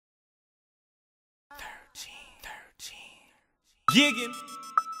Giggin,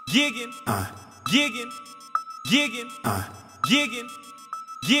 giggin, giggin, giggin, giggin,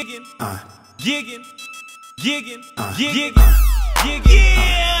 giggin, giggin, giggin, giggin,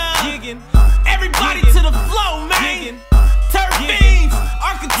 giggin, Everybody to the flow, man. Turf fiends,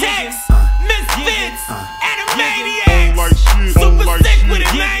 architects, misfits, animaniacs. Super sick with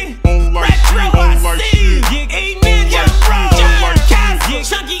it, man. Retro, I see. E-Ninja, bro. Cast,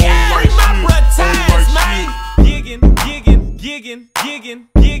 Chunky L, my brothers, man. giggin, giggin, giggin, giggin,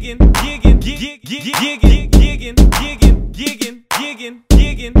 giggin, giggin, giggin, giggin, giggin, giggin, giggin,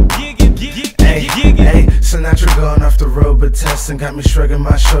 giggin, giggin, giggin, giggin. Hey, Sinatra going off the road but testing, got me shrugging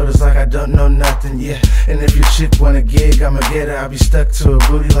my shoulders like I don't know nothing, yeah. And if your chick want a gig, I'ma get her. I'll be stuck to a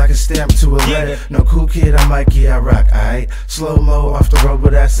booty like a stamp to a letter. No cool kid, I'm Mikey, I rock, aight. Slow-mo off the road,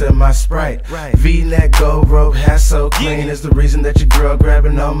 but that's in my Sprite. V-neck, gold rope, hat so clean is the reason that your girl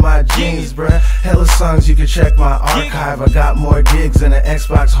grabbing on my jeans, bruh. Hella songs, you can check my archive. I got more gigs than an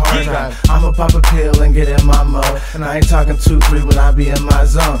Xbox hard drive. I'ma pop a pill and get in my mode, and I ain't talking 2-3 when I be in my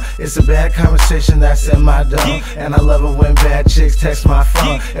zone. It's a bad conversation that's in my dome, and I love it when bad chicks text my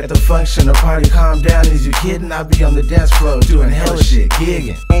phone. At the function or party, calm down, is you kidding? I be on the dance floor doing hella shit,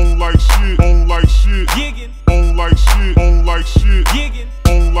 gigging. On like shit, on like shit, Giggin, on like shit, on like shit, giggin,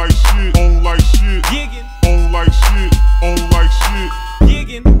 on like shit, on like shit, giggin, on like shit, on like shit.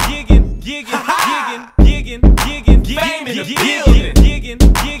 giggin, giggin, giggin, giggin, giggin, giggin, Fame in the giggin, building. giggin,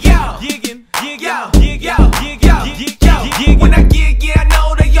 giggin, Yo. giggin, Yo, giggin, yo, giggin, yo, yo. When I gig, yeah, I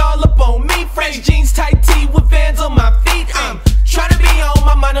know they all up on me. Fresh jeans, tight tee with Vans on my feet. I'm trying to be on,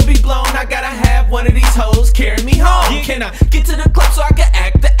 my mind will be blown. I gotta have one of these hoes carry me home. Can I get to the club so I can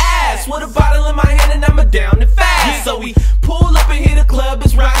act the ass? With a bottle in my hand and I'm down and fast. So we pull up and hit the club,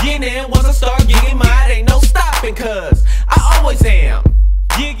 it's rockin'. And once I start gigging, mine ain't no stopping. Cause I always am,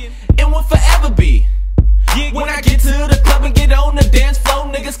 giggin, and will forever be. When I get to the club and get on the dance floor,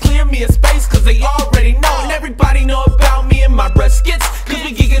 niggas clear me a space cause they already know. And everybody know about me and my breath skits, cause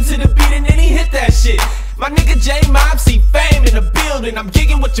we giggin' to the beat and then he hit that shit. My nigga J-Mob see fame in the building. I'm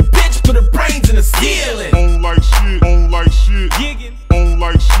giggin' with your bitch, put her brains in the ceiling. On like shit, on like shit, giggin, on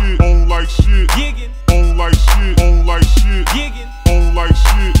like shit, on like shit, giggin, on like shit, on like shit, giggin, on like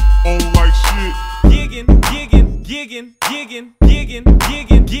shit, on like shit. giggin, giggin, giggin, giggin, giggin,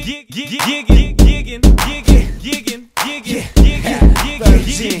 giggin, giggin, giggin, giggin, giggin, giggin, giggin,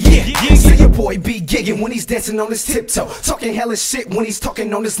 See your boy be gigging when he's dancing on his tiptoe, talking hella shit when he's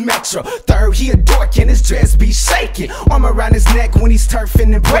talking on his metro. Third, he a dork and his dress be shaking, arm around his neck when he's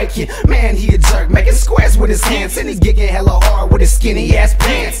turfing and breaking. Man, he a jerk, making squares with his hands, and he gigging hella hard with his skinny ass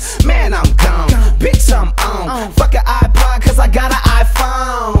pants. Man, I'm gone, bitch, I'm on. Fuck an iPod cause I got an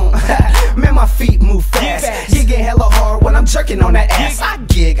iPhone. Man, my feet move fast, gigging hella hard when I'm jerking on that ass. I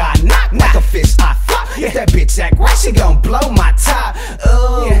gig, I knock like a fish, I flop. If that bitch act right, she gon' blow my top.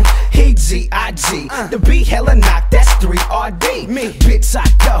 He G-I-G, the beat hella knock, that's 3RD. Me, bitch, I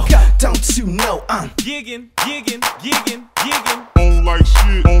go, don't you know I'm giggin, giggin, giggin, giggin, On like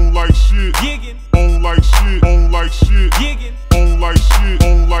shit, on like shit, giggin, on like shit, on like shit, giggin, on like shit,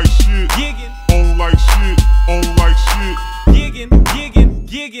 on like shit, giggin, on like shit, on like shit. giggin, giggin,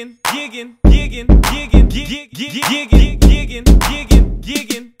 giggin, giggin, giggin, giggin, giggin, giggin, giggin, giggin, giggin,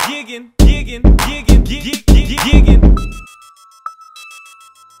 giggin, giggin, giggin, giggin, giggin.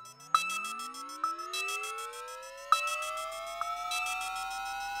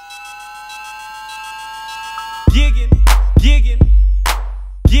 Giggin, giggin,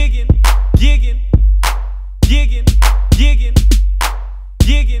 giggin, giggin, giggin, giggin,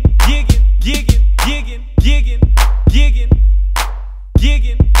 giggin, giggin, giggin, giggin, giggin,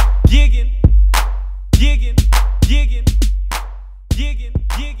 giggin, giggin, giggin, giggin, giggin, giggin,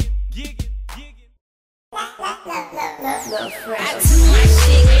 giggin, giggin, giggin. Love fresh. I took my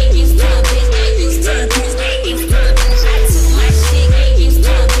shit, get used to a bitch, get used to a bitch, get used to a bitch. I took my shit, get used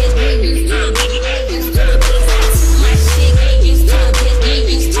to a bitch, get used to a bitch, get used to a bitch. I took my shit, get used to a bitch, get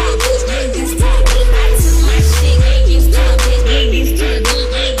used to a bitch, get used to a bitch. I took my shit, get used to a bitch, get used to a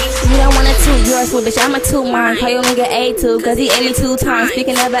bitch. You don't want a two, you're a swoop, bitch, I'm a two mine. Call your nigga A2, cause he ate me 2 times.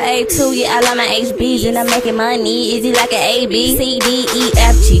 Speaking of an A2, yeah, I love my HBs, and I'm making money. Is he like an A, B, C, D, E,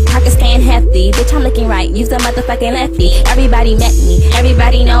 F, G? Pockets staying hefty, bitch, I'm looking right. Use the motherfucking lefty. Everybody met me,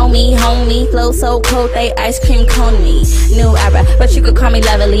 everybody know me, homie. Flow so cold, they ice cream cone me. New era, but you could call me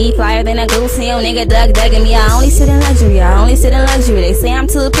lovely. Flyer than a goose, yo, nigga dugging me. I only sit in luxury, I only sit in luxury. They say I'm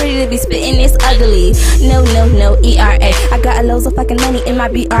too pretty to be spitting this ugly. No, ERA. I got loads of fucking money in my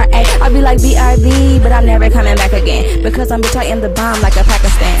BRA. I'll be like BRB, but I'm never coming back again. Because I'm bitch, I am the bomb like a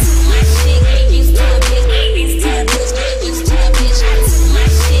Pakistan. My shit, get used to a bitch, get used to a bitch, get used to a bitch. I took my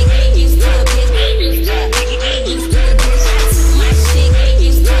shit, get used to a bitch, get used to a bitch, get used to a bitch. I took my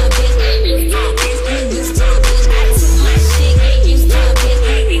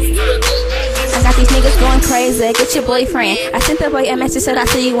with your boyfriend. I sent the boy a message, said I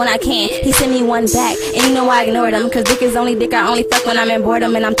see you when I can. He sent me one back, and you know I ignored him, cause dick is only dick, I only fuck when I'm in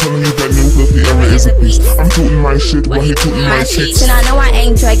boredom. And I'm Telling you that new pussy ever is a beast. I'm tooting my shit while he tooting my cheeks. And I know I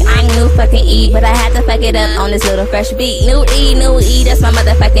ain't Drake, I ain't new fucking E, but I had to fuck it up on this little fresh beat. New E, that's my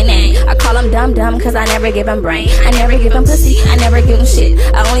motherfucking name. I call him dumb, cause I never give him brain. I never give him pussy, I never give him shit.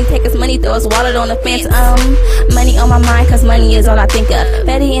 I only take his money, throw his wallet on the fence. Money on my mind, cause money is all I think of.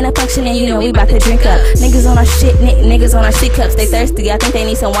 Betty in a function, and you know we about to drink up. Niggas on our shit, niggas on our C cups. They thirsty, I think they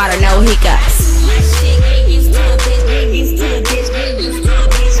need some water, no hiccups.